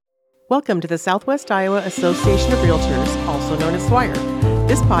Welcome to the Southwest Iowa Association of Realtors, also known as SWIAR.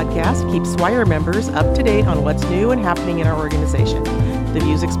 This podcast keeps SWIAR members up to date on what's new and happening in our organization. The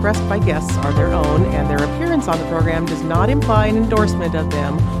views expressed by guests are their own, and their appearance on the program does not imply an endorsement of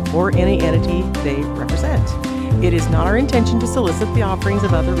them or any entity they represent. It is not our intention to solicit the offerings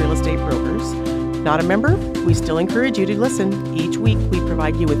of other real estate brokers. Not a member? We still encourage you to listen. Each week, we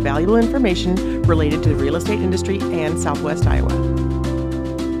provide you with valuable information related to the real estate industry and Southwest Iowa.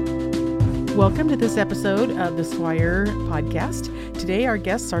 Welcome to this episode of the SWIAR podcast. Today, our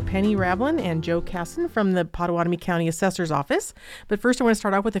guests are Penny Ravlin and Joe Casson from the Potawatomi County Assessor's Office. But first, I want to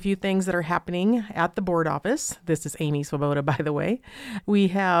start off with a few things that are happening at the board office. This is Amy Swoboda, by the way. We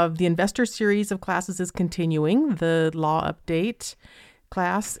have the investor series of classes is continuing. The law update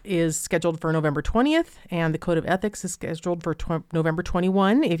class is scheduled for November 20th, and the Code of Ethics is scheduled for November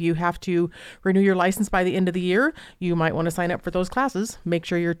 21. If you have to renew your license by the end of the year, you might want to sign up for those classes. Make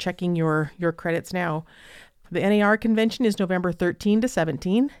sure you're checking your credits now. The NAR convention is November 13 to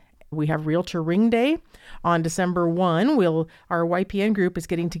 17. We have Realtor Ring Day on December 1. Our YPN group is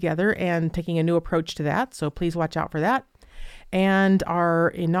getting together and taking a new approach to that, so please watch out for that. And our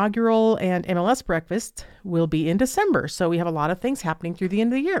inaugural and MLS breakfast will be in December. So we have a lot of things happening through the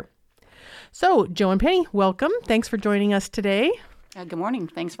end of the year. So Joe and Penny, welcome. Thanks for joining us today. Good morning.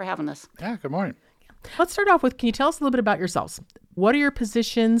 Thanks for having us. Yeah, good morning. Let's start off with, can you tell us a little bit about yourselves? What are your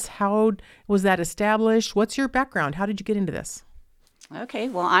positions? How was that established? What's your background? How did you get into this? Okay,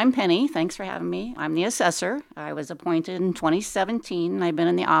 well, I'm Penny. Thanks for having me. I'm the assessor. I was appointed in 2017, and I've been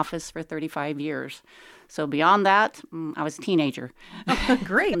in the office for 35 years. So beyond that, I was a teenager.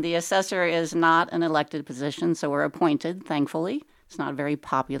 Great. The assessor is not an elected position, so we're appointed, thankfully. It's not a very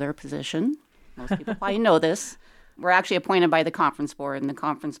popular position. Most people probably know this. We're actually appointed by the conference board, and the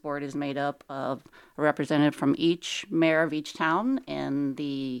conference board is made up of a representative from each mayor of each town and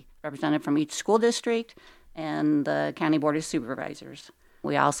the representative from each school district and the county board of supervisors.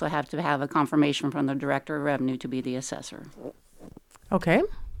 We also have to have a confirmation from the director of revenue to be the assessor. Okay.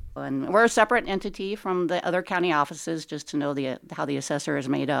 And we're a separate entity from the other county offices, just to know how the assessor is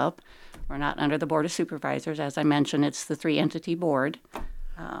made up. We're not under the board of supervisors. As I mentioned, it's the three-entity board.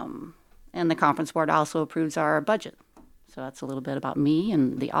 And the conference board also approves our budget. So that's a little bit about me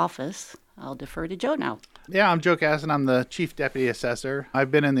and the office. I'll defer to Joe now. Yeah, I'm Joe Casson. I'm the Chief Deputy Assessor.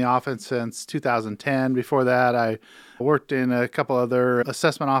 I've been in the office since 2010. Before that, I worked in a couple other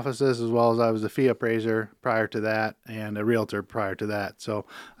assessment offices, as well as I was a fee appraiser prior to that and a realtor prior to that. So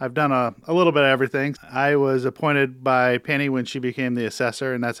I've done a little bit of everything. I was appointed by Penny when she became the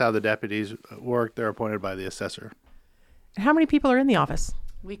assessor, and that's how the deputies work. They're appointed by the assessor. How many people are in the office?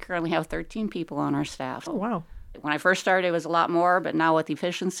 We currently have 13 people on our staff. Oh, wow. When I first started, it was a lot more, but now with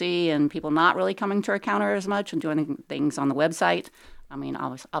efficiency and people not really coming to our counter as much and doing things on the website, I mean,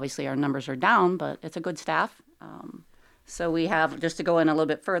 obviously our numbers are down, but it's a good staff. So we have, just to go in a little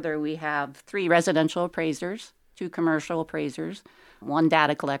bit further, we have 3 residential appraisers, 2 commercial appraisers, 1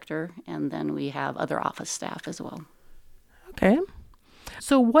 data collector, and then we have other office staff as well. Okay.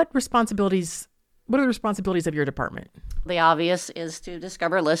 So what are the responsibilities of your department? The obvious is to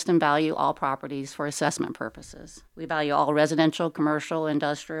discover, list, and value all properties for assessment purposes. We value all residential, commercial,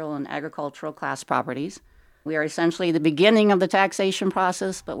 industrial, and agricultural class properties. We are essentially the beginning of the taxation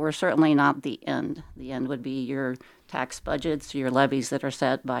process, but we're certainly not the end. The end would be your tax budgets, your levies that are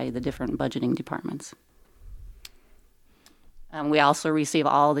set by the different budgeting departments. We also receive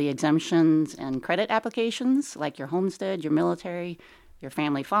all the exemptions and credit applications, like your homestead, your military, your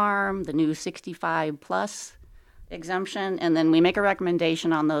family farm, the new 65-plus exemption, and then we make a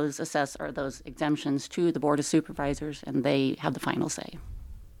recommendation on those those exemptions to the Board of Supervisors, and they have the final say.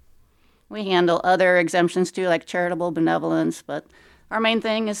 We handle other exemptions too, like charitable benevolence, but our main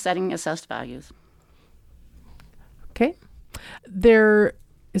thing is setting assessed values. Okay. There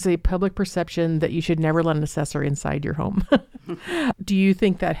is a public perception that you should never let an assessor inside your home. Do you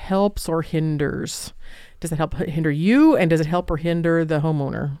think that helps or hinders? Does it help hinder you, and does it help or hinder the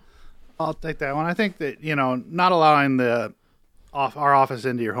homeowner? I'll take that one. I think that, not allowing our office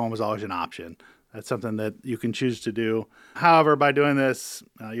into your home is always an option. That's something that you can choose to do. However, by doing this,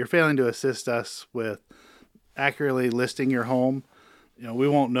 you're failing to assist us with accurately listing your home. We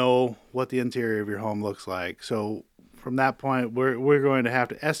won't know what the interior of your home looks like. So from that point, we're going to have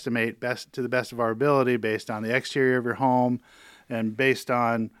to estimate to the best of our ability based on the exterior of your home and based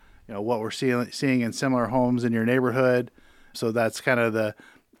on what we're seeing in similar homes in your neighborhood. So that's kind of the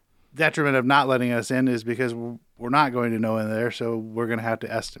detriment of not letting us in, is because we're not going to know in there, so we're going to have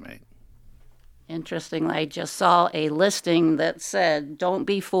to estimate. Interestingly, I just saw a listing that said, "Don't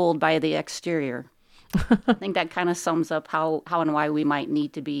be fooled by the exterior." I think that kind of sums up how and why we might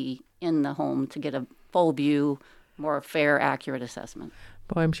need to be in the home to get a full view, more fair, accurate assessment.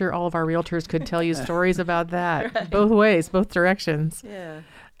 Boy, I'm sure all of our realtors could tell you stories about that. Right. Both ways, both directions. Yeah.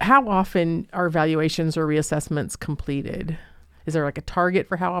 How often are valuations or reassessments completed? Is there like a target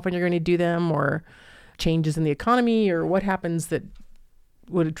for how often you're going to do them, or changes in the economy, or what happens that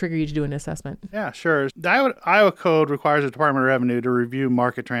would trigger you to do an assessment? Yeah, sure. The Iowa Code requires the Department of Revenue to review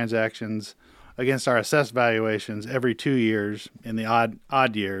market transactions against our assessed valuations every 2 years in the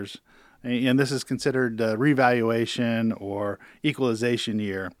odd years. And this is considered a revaluation or equalization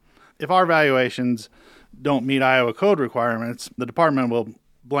year. If our valuations don't meet Iowa Code requirements, the department will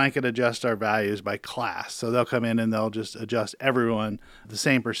blanket adjust our values by class. So they'll come in and they'll just adjust everyone the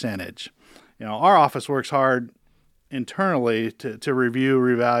same percentage. Our office works hard internally to review,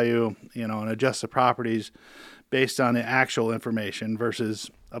 revalue, and adjust the properties based on the actual information versus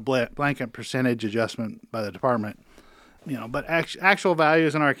a blanket percentage adjustment by the department. But actual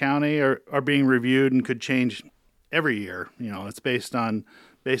values in our county are being reviewed and could change every year. It's based on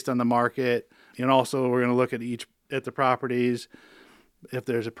the market. And also we're going to look at the properties, if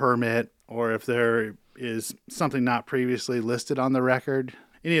there's a permit or if there is something not previously listed on the record.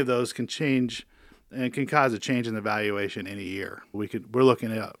 Any of those can change and can cause a change in the valuation in a year. We're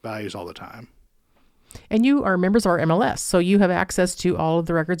looking at values all the time. And you are members of our MLS, so you have access to all of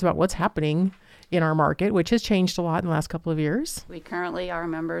the records about what's happening in our market, which has changed a lot in the last couple of years. We currently are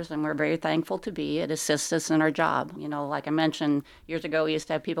members, and we're very thankful to be. It assists us in our job. Like I mentioned, years ago, we used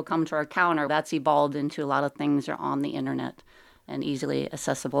to have people come to our counter. That's evolved into a lot of things are on the internet and easily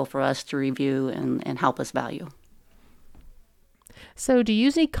accessible for us to review and help us value. So do you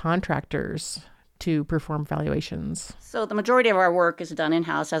use any contractors to perform valuations? So the majority of our work is done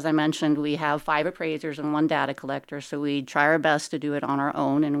in-house. As I mentioned, we have 5 appraisers and 1 data collector, so we try our best to do it on our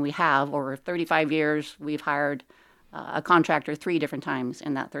own, and we have. Over 35 years, we've hired a contractor 3 different times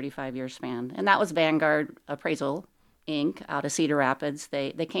in that 35-year span, and that was Vanguard Appraisal, Inc., out of Cedar Rapids.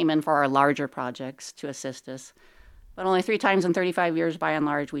 They came in for our larger projects to assist us, but only 3 times in 35 years, by and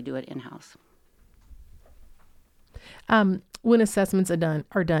large, we do it in-house. When assessments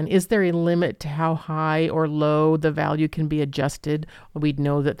are done, is there a limit to how high or low the value can be adjusted? We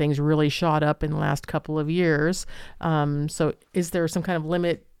know that things really shot up in the last couple of years. So is there some kind of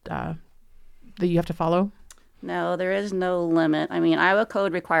limit that you have to follow? No, there is no limit. I mean, Iowa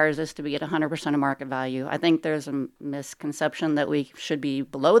Code requires us to be at 100% of market value. I think there's a misconception that we should be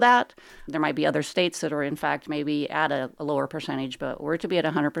below that. There might be other states that are, in fact, maybe at a lower percentage, but we're to be at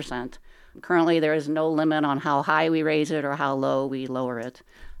 100%. Currently, there is no limit on how high we raise it or how low we lower it.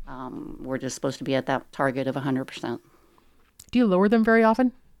 We're just supposed to be at that target of 100%. Do you lower them very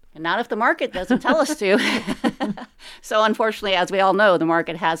often? And not if the market doesn't tell us to. So unfortunately, as we all know, the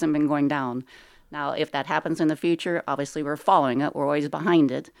market hasn't been going down. Now, if that happens in the future, obviously we're following it. We're always behind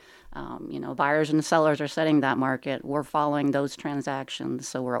it. Buyers and sellers are setting that market. We're following those transactions,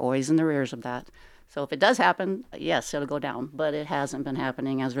 so we're always in the rears of that. So if it does happen, yes, it'll go down, but it hasn't been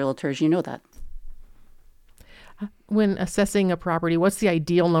happening. As realtors, you know that. When assessing a property, what's the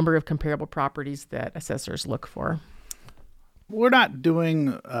ideal number of comparable properties that assessors look for? We're not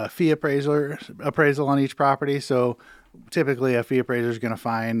doing a fee appraisal on each property, so typically a fee appraiser is going to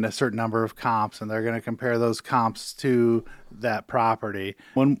find a certain number of comps, and they're going to compare those comps to that property.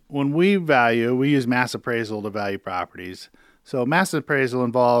 When we value, we use mass appraisal to value properties. So mass appraisal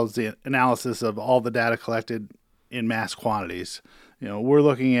involves the analysis of all the data collected in mass quantities. We're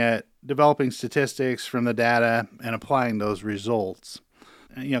looking at developing statistics from the data and applying those results.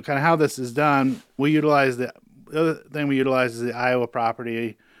 Kind of how this is done, the other thing we utilize is the Iowa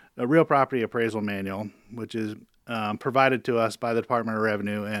real property appraisal manual, which is provided to us by the Department of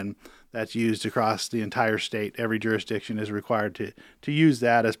Revenue, and that's used across the entire state. Every jurisdiction is required to use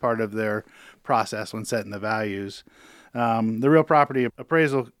that as part of their process when setting the values. The real property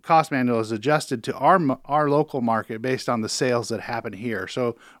appraisal cost manual is adjusted to our local market based on the sales that happen here.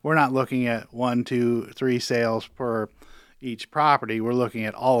 So we're not looking at 1, 2, 3 sales per each property. We're looking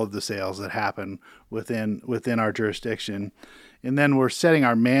at all of the sales that happen within our jurisdiction. And then we're setting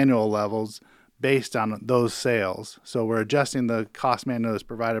our manual levels based on those sales. So we're adjusting the cost manual that's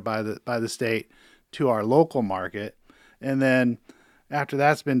provided by the state to our local market. And then after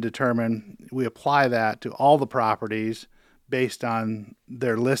that's been determined, we apply that to all the properties based on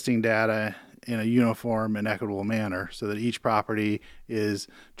their listing data in a uniform and equitable manner so that each property is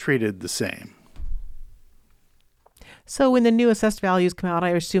treated the same. So when the new assessed values come out, I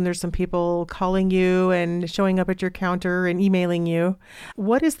assume there's some people calling you and showing up at your counter and emailing you.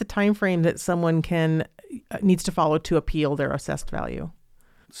 What is the time frame that someone needs to follow to appeal their assessed value?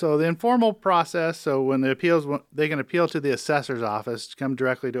 So the informal process, so when the appeals, they can appeal to the assessor's office, come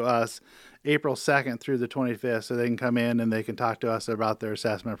directly to us April 2nd through the 25th. So they can come in and they can talk to us about their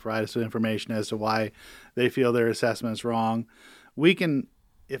assessment, provide us with information as to why they feel their assessment's wrong. We can,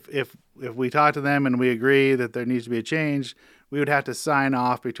 if we talk to them and we agree that there needs to be a change, we would have to sign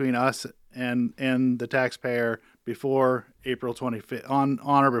off between us and the taxpayer before April 25th, on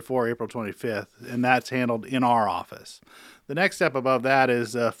or before April 25th, and that's handled in our office. The next step above that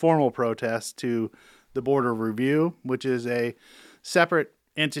is a formal protest to the Board of Review, which is a separate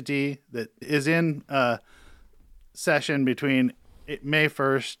entity that is in session between May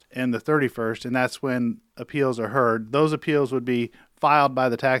 1st and the 31st, and that's when appeals are heard. Those appeals would be filed by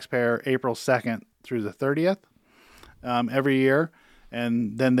the taxpayer April 2nd through the 30th every year,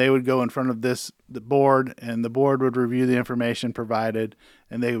 and then they would go in front of the board, and the board would review the information provided,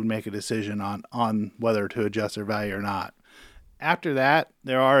 and they would make a decision on whether to adjust their value or not. After that,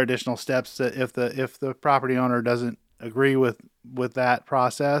 there are additional steps that if the property owner doesn't agree with that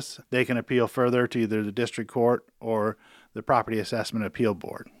process, they can appeal further to either the district court or the Property Assessment Appeal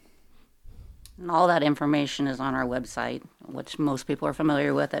Board. And all that information is on our website, which most people are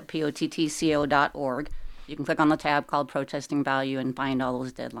familiar with at pottco.org. You can click on the tab called Protesting Value and find all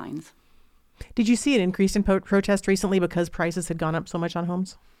those deadlines. Did you see an increase in protest recently because prices had gone up so much on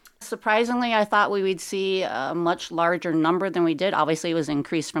homes? Surprisingly, I thought we would see a much larger number than we did. Obviously, it was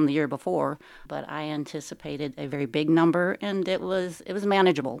increased from the year before, but I anticipated a very big number, and it was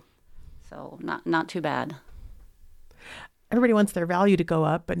manageable. So not too bad. Everybody wants their value to go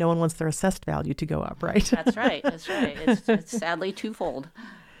up, but no one wants their assessed value to go up, right? That's right. It's sadly twofold.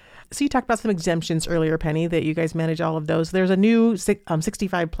 So you talked about some exemptions earlier, Penny, that you guys manage all of those. There's a new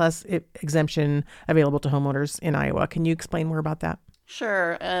 65 plus exemption available to homeowners in Iowa. Can you explain more about that?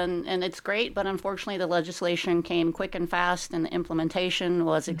 Sure, and it's great, but unfortunately the legislation came quick and fast, and the implementation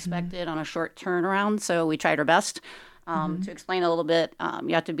was expected on a short turnaround, so we tried our best. To explain a little bit,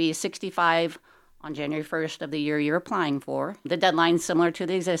 you have to be 65 on January 1st of the year you're applying for. The deadline's similar to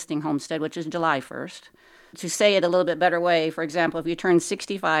the existing homestead, which is July 1st. To say it a little bit better way, for example, if you turn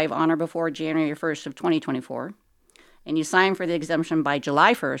 65 on or before January 1st of 2024, and you sign for the exemption by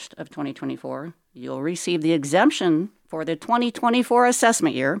July 1st of 2024, you'll receive the exemption for the 2024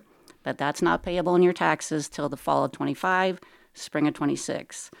 assessment year, but that's not payable in your taxes till the fall of 25, spring of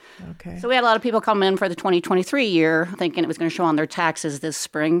 26. Okay. So we had a lot of people come in for the 2023 year thinking it was going to show on their taxes this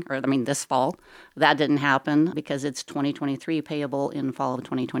fall. That didn't happen because it's 2023 payable in fall of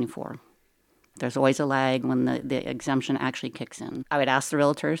 2024. There's always a lag when the exemption actually kicks in. I would ask the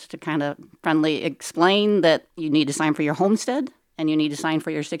realtors to kind of friendly explain that you need to sign for your homestead and you need to sign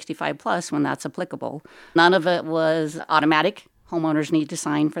for your 65 plus when that's applicable. None of it was automatic. Homeowners need to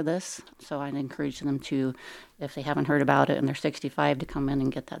sign for this. So I'd encourage them to, if they haven't heard about it and they're 65, to come in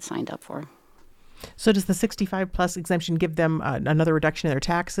and get that signed up for. So does the 65 plus exemption give them another reduction in their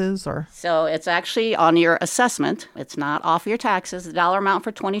taxes, or? So it's actually on your assessment. It's not off your taxes. The dollar amount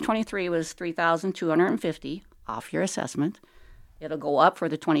for 2023 was $3,250 off your assessment. It'll go up for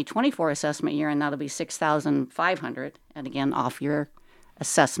the 2024 assessment year, and that'll be $6,500, and again, off your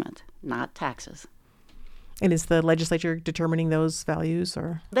assessment, not taxes. And is the legislature determining those values,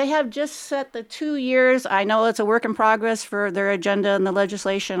 or? They have just set the 2 years. I know it's a work in progress for their agenda and the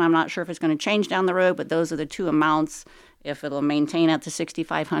legislation. I'm not sure if it's going to change down the road, but those are the two amounts. If it'll maintain at the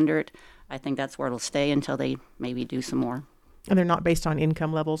 $6,500, I think that's where it'll stay until they maybe do some more. And they're not based on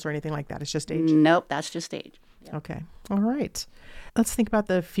income levels or anything like that? It's just age? Nope, that's just age. Yep. Okay. All right. Let's think about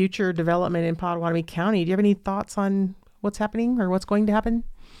the future development in Pottawatomie County. Do you have any thoughts on what's happening or what's going to happen?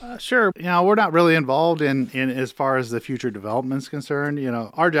 Sure. We're not really involved in as far as the future development is concerned.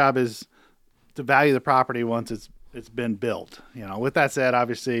 Our job is to value the property once it's been built. With that said,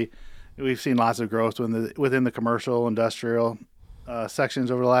 obviously, we've seen lots of growth within the commercial, industrial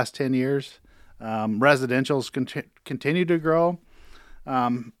sections over the last 10 years. Residentials continue to grow.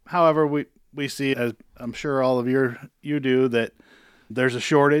 However, we see, as I'm sure all of you do, that there's a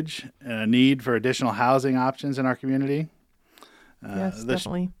shortage and a need for additional housing options in our community. Yes,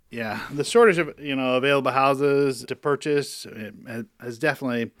 definitely. The shortage of available houses to purchase has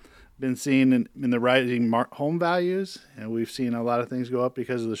definitely been seen in the rising home values, and we've seen a lot of things go up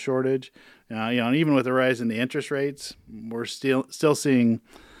because of the shortage. And even with the rise in the interest rates, we're still seeing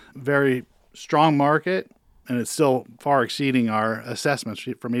very strong market, and it's still far exceeding our assessments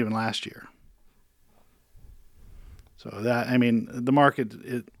from even last year. So the market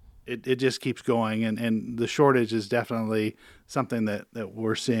it just keeps going, and the shortage is definitely something that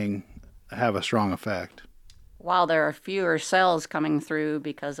we're seeing have a strong effect. While there are fewer sales coming through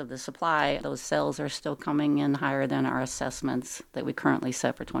because of the supply, those sales are still coming in higher than our assessments that we currently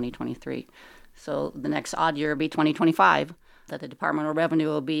set for 2023. So the next odd year will be 2025, that the Department of Revenue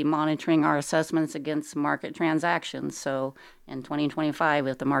will be monitoring our assessments against market transactions. So in 2025,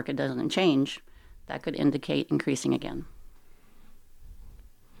 if the market doesn't change, that could indicate increasing again.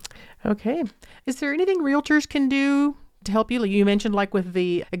 Okay. Is there anything realtors can do to help you? You mentioned like with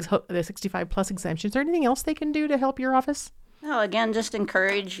the 65 plus exemption. Is there anything else they can do to help your office? No, again, just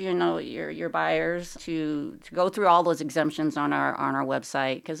encourage your buyers to go through all those exemptions on our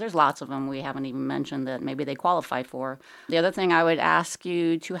website, because there's lots of them we haven't even mentioned that maybe they qualify for. The other thing I would ask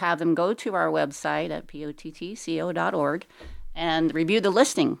you to have them go to our website at pottco.org and review the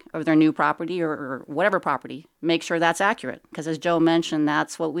listing of their new property or whatever property. Make sure that's accurate, because as Joe mentioned,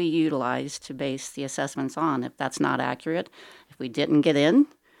 that's what we utilize to base the assessments on. If that's not accurate, if we didn't get in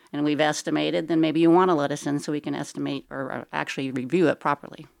and we've estimated, then maybe you want to let us in so we can estimate or actually review it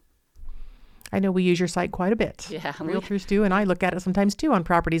properly. I know we use your site quite a bit. Yeah, realtors do, and I look at it sometimes too on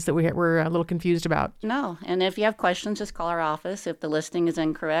properties that we're a little confused about. No, and if you have questions, just call our office. If the listing is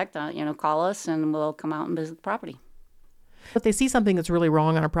incorrect, call us and we'll come out and visit the property. If they see something that's really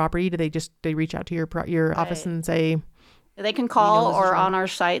wrong on a property, do they reach out to your office and say? They can call, or on our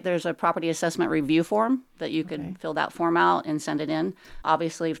site, there's a property assessment review form that you could fill that form out and send it in.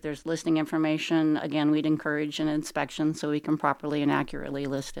 Obviously, if there's listing information, again, we'd encourage an inspection so we can properly and accurately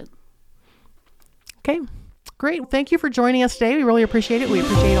list it. Okay, great. Thank you for joining us today. We really appreciate it. We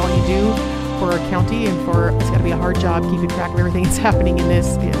appreciate all you do for our county, and it's got to be a hard job keeping track of everything that's happening in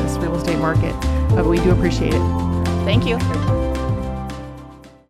this real estate market. But we do appreciate it. Thank you.